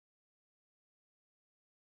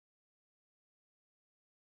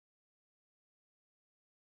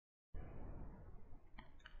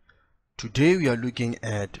Today we are looking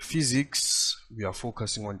at physics. We are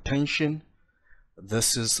focusing on tension.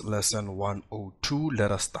 This is lesson 102.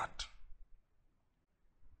 Let us start.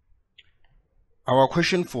 Our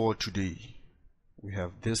question for today, we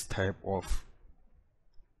have this type of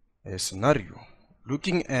a scenario.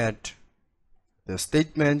 Looking at the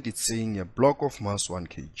statement, it's saying a block of mass 1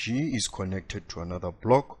 kg is connected to another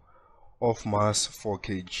block of mass 4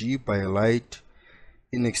 kg by a light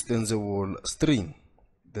inextensible string.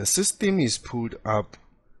 The system is pulled up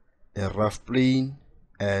a rough plane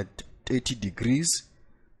at 30 degrees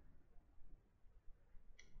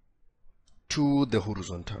to the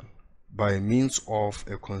horizontal by means of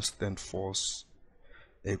a constant force,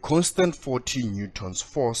 a constant 40 newtons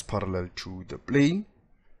force parallel to the plane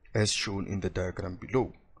as shown in the diagram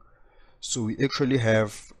below. So we actually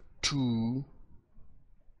have two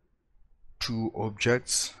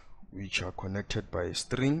objects which are connected by a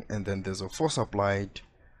string, and then there's a force applied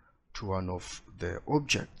to one of the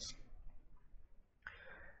objects.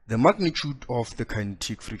 The magnitude of the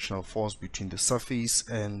kinetic frictional force between the surface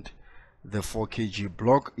and the 4 kg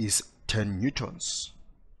block is 10 newtons.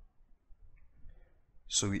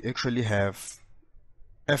 So we actually have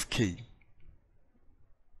Fk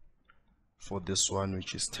for this one,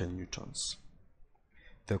 which is 10 newtons.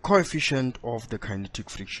 The coefficient of the kinetic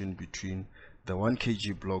friction between the 1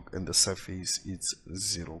 kg block and the surface is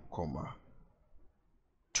 0.29.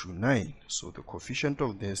 So the coefficient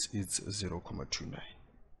of this is 0.29.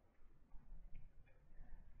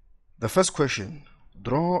 The first question,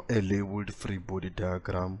 draw a labeled free body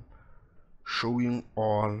diagram showing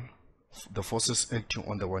all the forces acting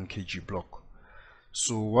on the 1 kg block.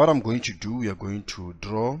 So what I'm going to do, we are going to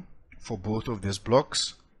draw for both of these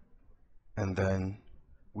blocks, and then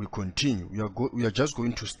we continue. We are just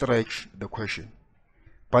going to stretch the question.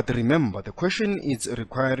 But remember, the question is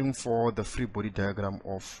requiring for the free body diagram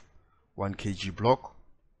of 1 kg block.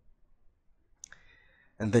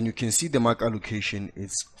 And then you can see the mark allocation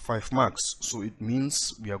is 5 marks. So it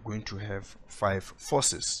means we are going to have 5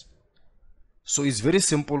 forces. So it's very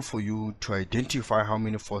simple for you to identify how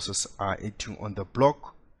many forces are acting on the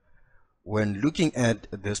block when looking at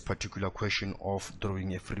this particular question of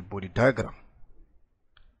drawing a free body diagram.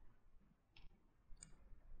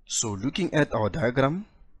 So looking at our diagram,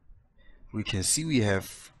 we can see we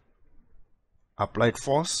have applied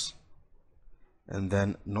force, and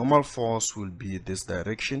then normal force will be this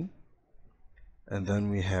direction, and then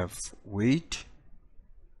we have weight,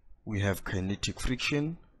 we have kinetic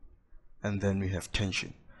friction, and then we have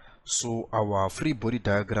tension. So our free body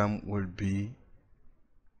diagram will be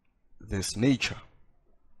this nature.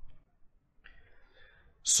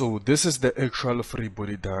 So this is the actual free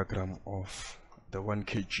body diagram of the 1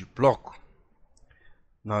 kg block.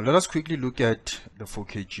 Now let us quickly look at the 4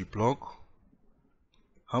 kg block.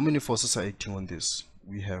 How many forces are acting on this?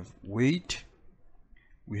 We have weight,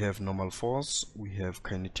 we have normal force, we have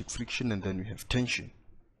kinetic friction, and then we have tension.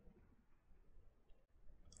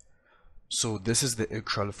 So this is the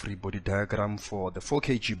actual free body diagram for the 4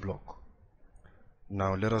 kg block.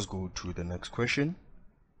 Now let us go to the next question.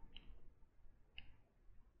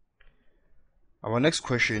 Our next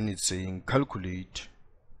question is saying calculate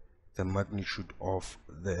the magnitude of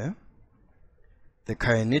the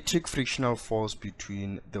kinetic frictional force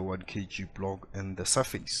between the 1 kg block and the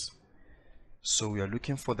surface. So we are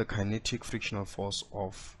looking for the kinetic frictional force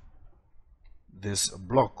of this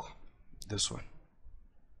block, this one.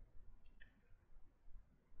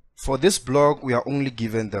 For this block, we are only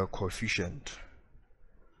given the coefficient,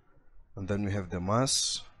 and then we have the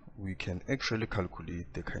mass. We can actually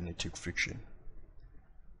calculate the kinetic friction.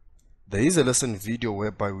 There is a lesson video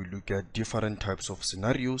whereby we look at different types of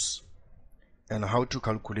scenarios and how to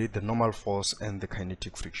calculate the normal force and the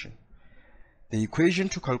kinetic friction. The equation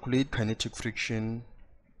to calculate kinetic friction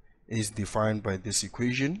is defined by this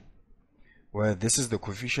equation, where this is the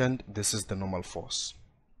coefficient, this is the normal force.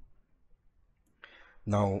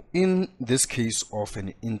 Now in this case of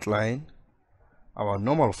an incline, our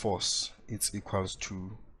normal force is equals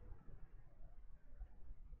to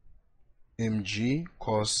mg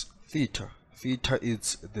cos theta. Theta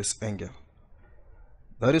is this angle.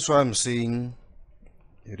 That is why I'm saying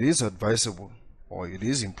it is advisable, or it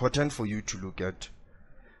is important for you to look at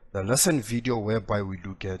the lesson video whereby we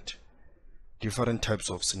look at different types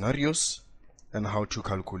of scenarios and how to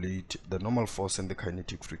calculate the normal force and the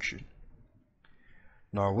kinetic friction.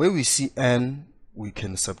 Now where we see n, we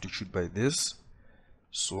can substitute by this.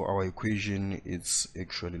 So our equation is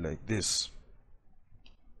actually like this.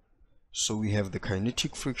 So we have the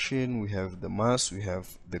kinetic friction, we have the mass, we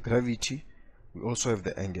have the gravity, we also have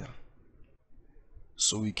the angle.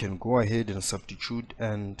 So we can go ahead and substitute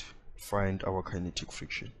and find our kinetic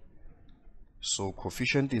friction. So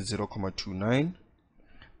coefficient is 0.29,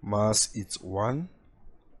 mass it's 1,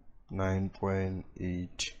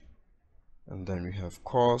 9.8, and then we have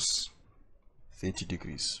cos 30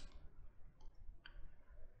 degrees.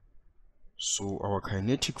 So our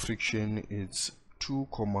kinetic friction is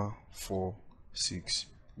 2.46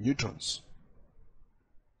 newtons.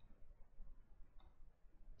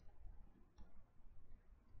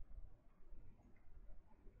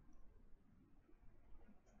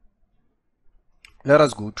 Let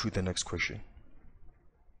us go to the next question.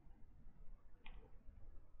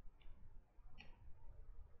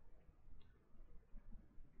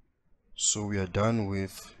 So we are done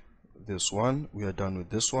with this one, we are done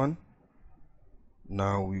with this one.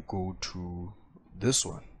 Now we go to this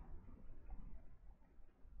one.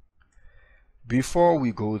 Before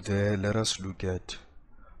we go there, let us look at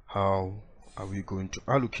how are we going to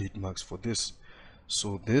allocate marks for this.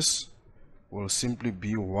 So this will simply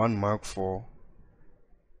be 1 mark for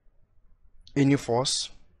any force,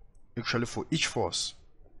 actually for each force,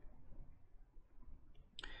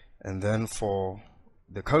 and then for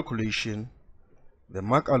the calculation, the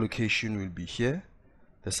mark allocation will be here,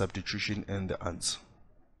 the substitution and the answer.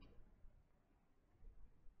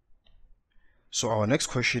 So our next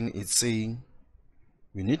question is saying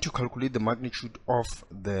we need to calculate the magnitude of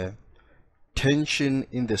the tension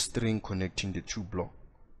in the string connecting the two blocks.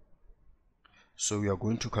 So we are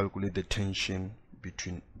going to calculate the tension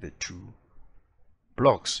between the two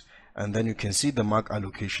blocks, and then you can see the mark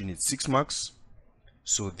allocation is 6 marks.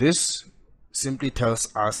 So this simply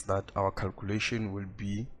tells us that our calculation will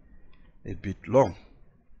be a bit long,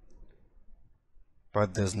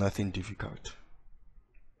 but there's nothing difficult.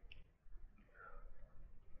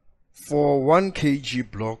 For 1 kg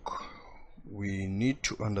block, we need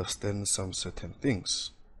to understand some certain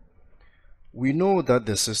things. We know that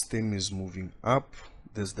the system is moving up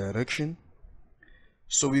this direction,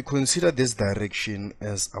 so we consider this direction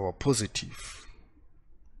as our positive,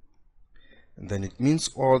 and then it means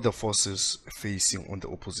all the forces facing on the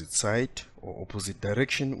opposite side or opposite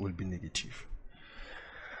direction will be negative.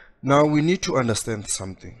 Now we need to understand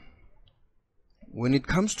something. When it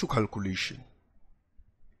comes to calculation,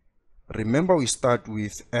 remember we start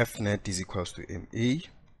with F net is equals to MA,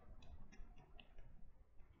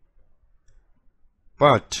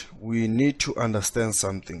 but we need to understand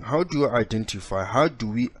something. How do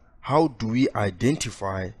we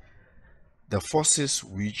identify the forces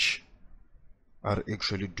which are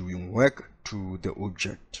actually doing work to the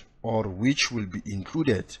object, or which will be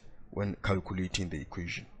included when calculating the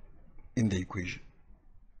equation, in the equation?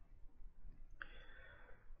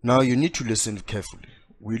 Now you need to listen carefully.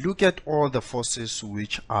 We look at all the forces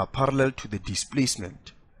which are parallel to the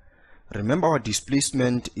displacement. Remember our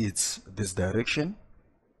displacement is this direction,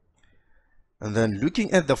 and then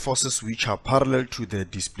looking at the forces which are parallel to the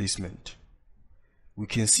displacement, we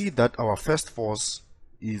can see that our first force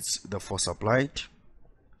is the force applied.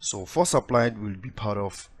 So force applied will be part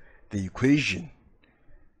of the equation,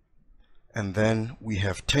 and then we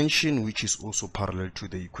have tension, which is also parallel to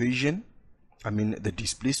the equation, the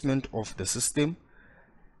displacement of the system,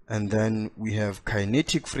 and then we have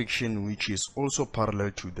kinetic friction, which is also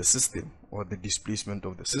parallel to the system or the displacement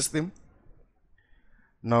of the system.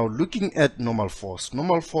 Now looking at normal force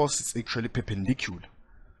is actually perpendicular,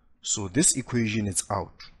 so this equation is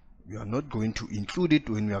out. We are not going to include it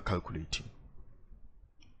when we are calculating.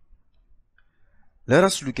 Let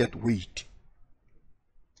us look at weight.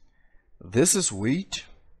 This is weight.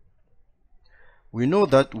 We know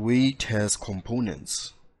that weight has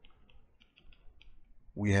components.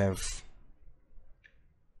 We have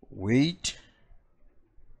weight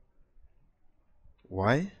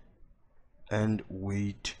Y and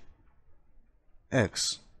weight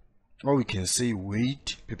X, or we can say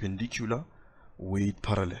weight perpendicular, weight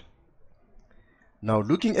parallel. Now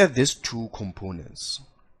looking at these two components,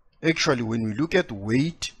 actually when we look at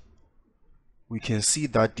weight, we can see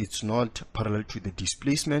that it's not parallel to the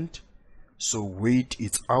displacement, so weight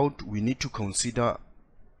is out. We need to consider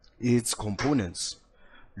its components.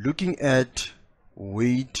 Looking at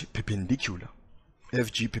weight perpendicular,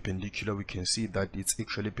 FG perpendicular, we can see that it's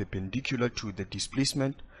actually perpendicular to the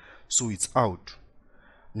displacement, so it's out.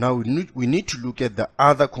 Now we need to look at the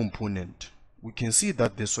other component. We can see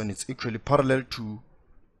that this one is actually parallel to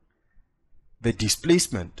the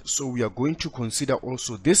displacement, so we are going to consider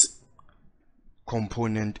also this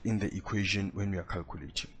component in the equation when we are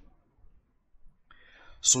calculating.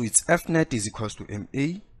 So it's F net is equals to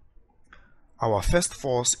MA. Our first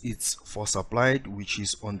force is force applied, which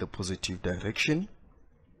is on the positive direction,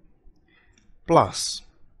 plus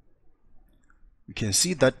we can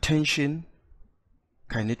see that tension,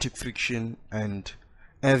 kinetic friction, and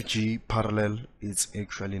FG parallel is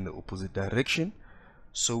actually in the opposite direction.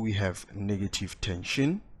 So we have negative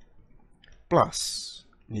tension plus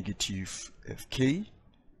negative Fk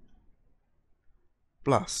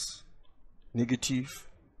plus negative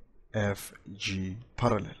Fg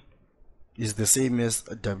parallel is the same as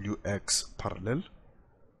Wx parallel.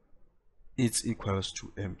 It's equals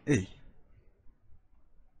to Ma.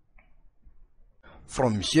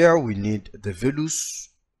 From here we need the values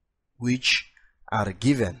which are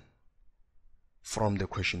given from the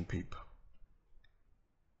question paper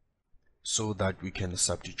so that we can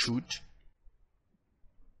substitute.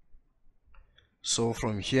 So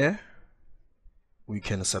from here we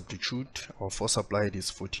can substitute. Our force applied is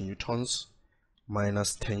 40 newtons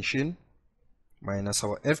minus tension minus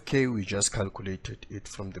our Fk, we just calculated it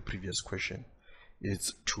from the previous question,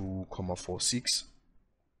 it's 2,46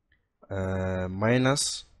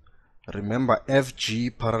 minus, remember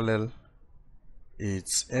Fg parallel,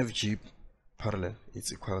 it's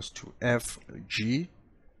equals to Fg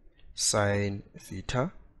sine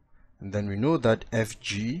theta, and then we know that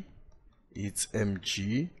Fg is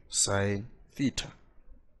mg sine theta.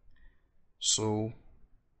 So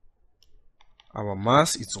our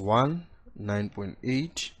mass is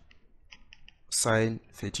 9.8 sine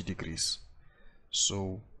 30 degrees.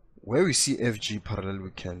 So where we see Fg parallel,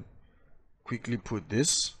 we can quickly put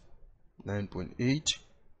this 9.8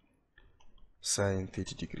 sine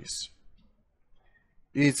 30 degrees.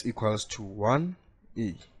 It's equals to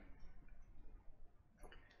 1a.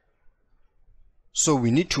 So we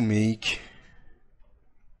need to make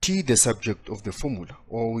T the subject of the formula,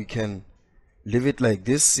 or we can leave it like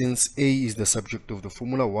this. Since A is the subject of the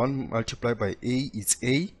formula, 1 multiplied by A is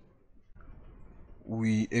A.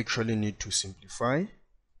 We actually need to simplify,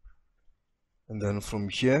 and then from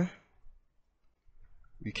here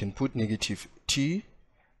we can put negative T,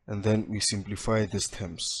 and then we simplify these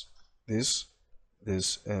terms, this,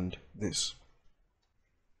 and this.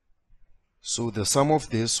 So the sum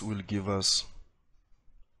of this will give us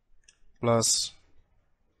plus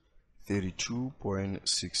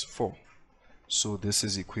 32.64. So this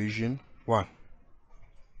is equation 1.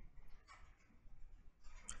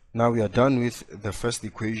 Now we are done with the first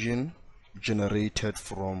equation generated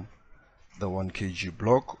from the 1 kg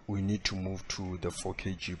block. We need to move to the 4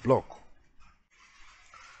 kg block.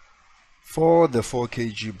 For the 4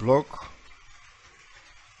 kg block,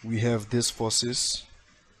 we have these forces.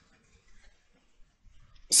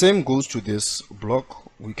 Same goes to this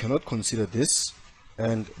block. We cannot consider this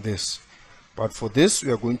and this, but for this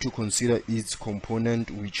we are going to consider its component,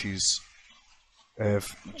 which is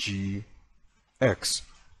Fgx.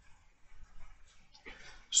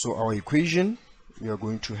 So our equation, we are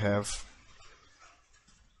going to have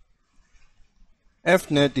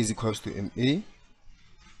F net is equals to Ma,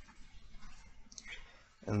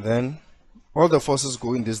 and then all the forces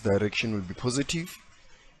go in this direction will be positive.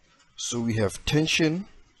 So we have tension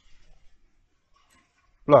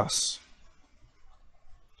plus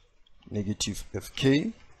negative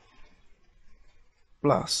Fk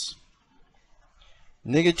plus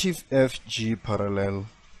negative Fg parallel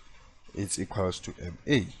is equals to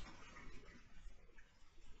Ma.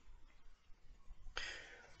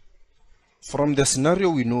 From the scenario,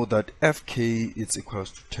 we know that Fk is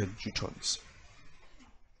equals to 10 newtons,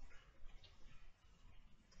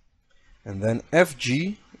 and then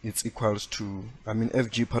Fg is equals to,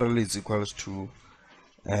 Fg parallel is equals to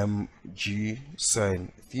mg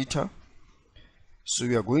sine theta. So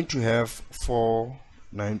we are going to have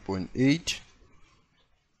 9.8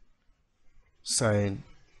 sine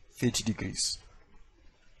 30 degrees.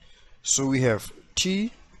 So we have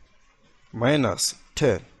T minus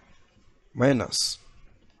 10 minus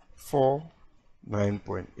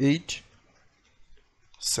 9.8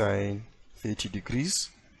 sine 30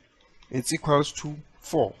 degrees. It's equals to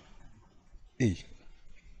 4a.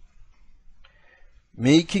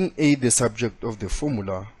 Making A the subject of the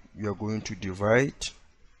formula, we are going to divide.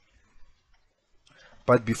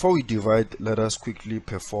 But before we divide, let us quickly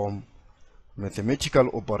perform mathematical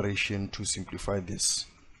operation to simplify this.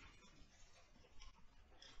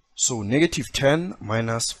 So negative 10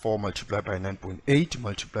 minus 4 multiplied by 9.8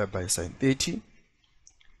 multiplied by sine 30,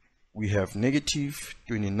 we have negative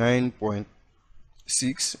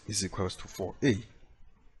 29.6 is equals to 4a.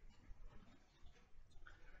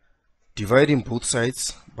 Dividing both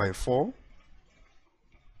sides by 4,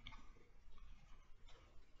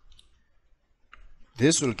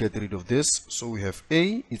 this will get rid of this, so we have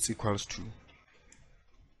A is equals to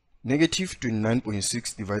negative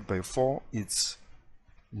 29.6 divided by 4, it's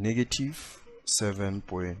negative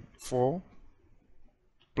 7.4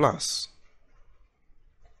 plus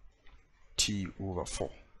t over 4.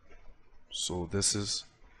 So this is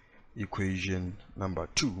equation number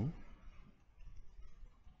 2.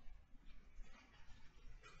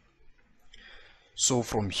 So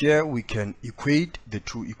from here we can equate the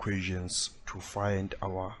two equations to find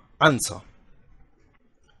our answer.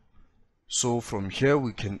 So from here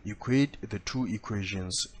we can equate the two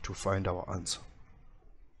equations to find our answer.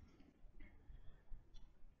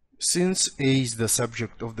 Since A is the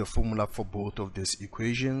subject of the formula for both of these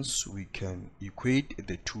equations, we can equate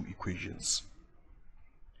the two equations.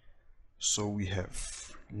 So we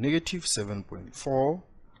have negative 7.4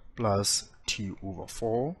 plus t over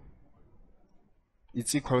 4.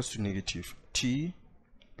 It's equals to negative t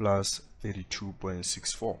plus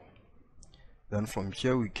 32.64. Then from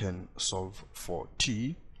here we can solve for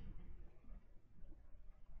t.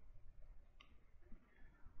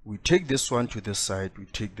 We take this one to this side, we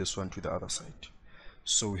take this one to the other side.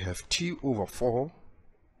 So we have t over 4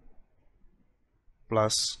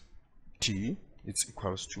 plus t, it's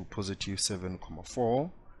equals to positive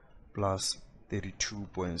 7.4 plus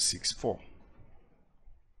 32.64.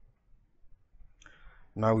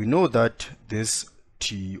 Now we know that this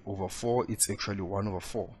t over 4, it's actually 1 over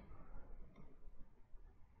 4.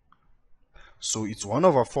 So it's 1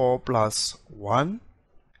 over 4 plus 1.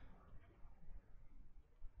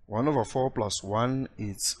 1 over 4 plus 1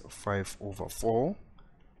 is 5 over 4.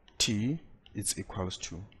 T is equals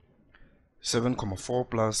to 7.4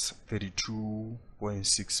 plus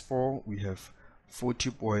 32.64. We have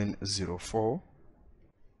 40.04.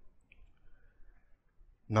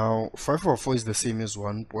 Now 5 over 4 is the same as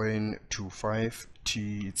 1.25.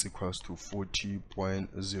 T is equals to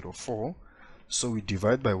 40.04. So we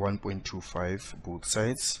divide by 1.25 both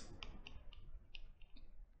sides.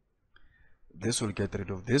 This will get rid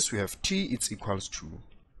of this. We have t, it's equals to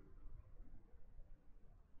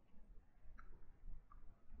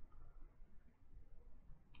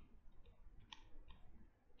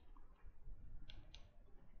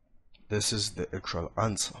this is the actual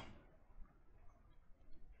answer.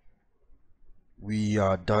 We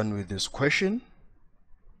are done with this question.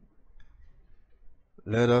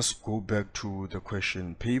 Let us go back to the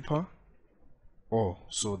question paper.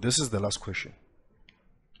 So this is the last question.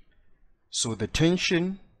 So the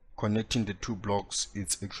tension connecting the two blocks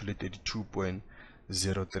is actually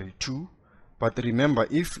 32.032. But remember,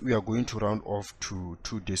 if we are going to round off to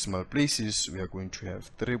 2 decimal places, we are going to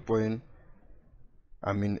have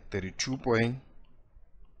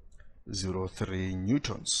 32.03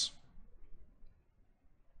 newtons.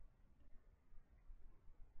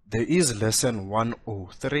 There is lesson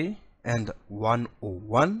 103 and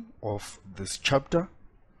 101 of this chapter.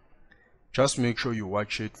 Just make sure you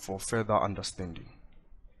watch it for further understanding.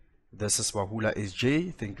 This is Wahula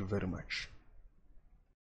SJ. Thank you very much.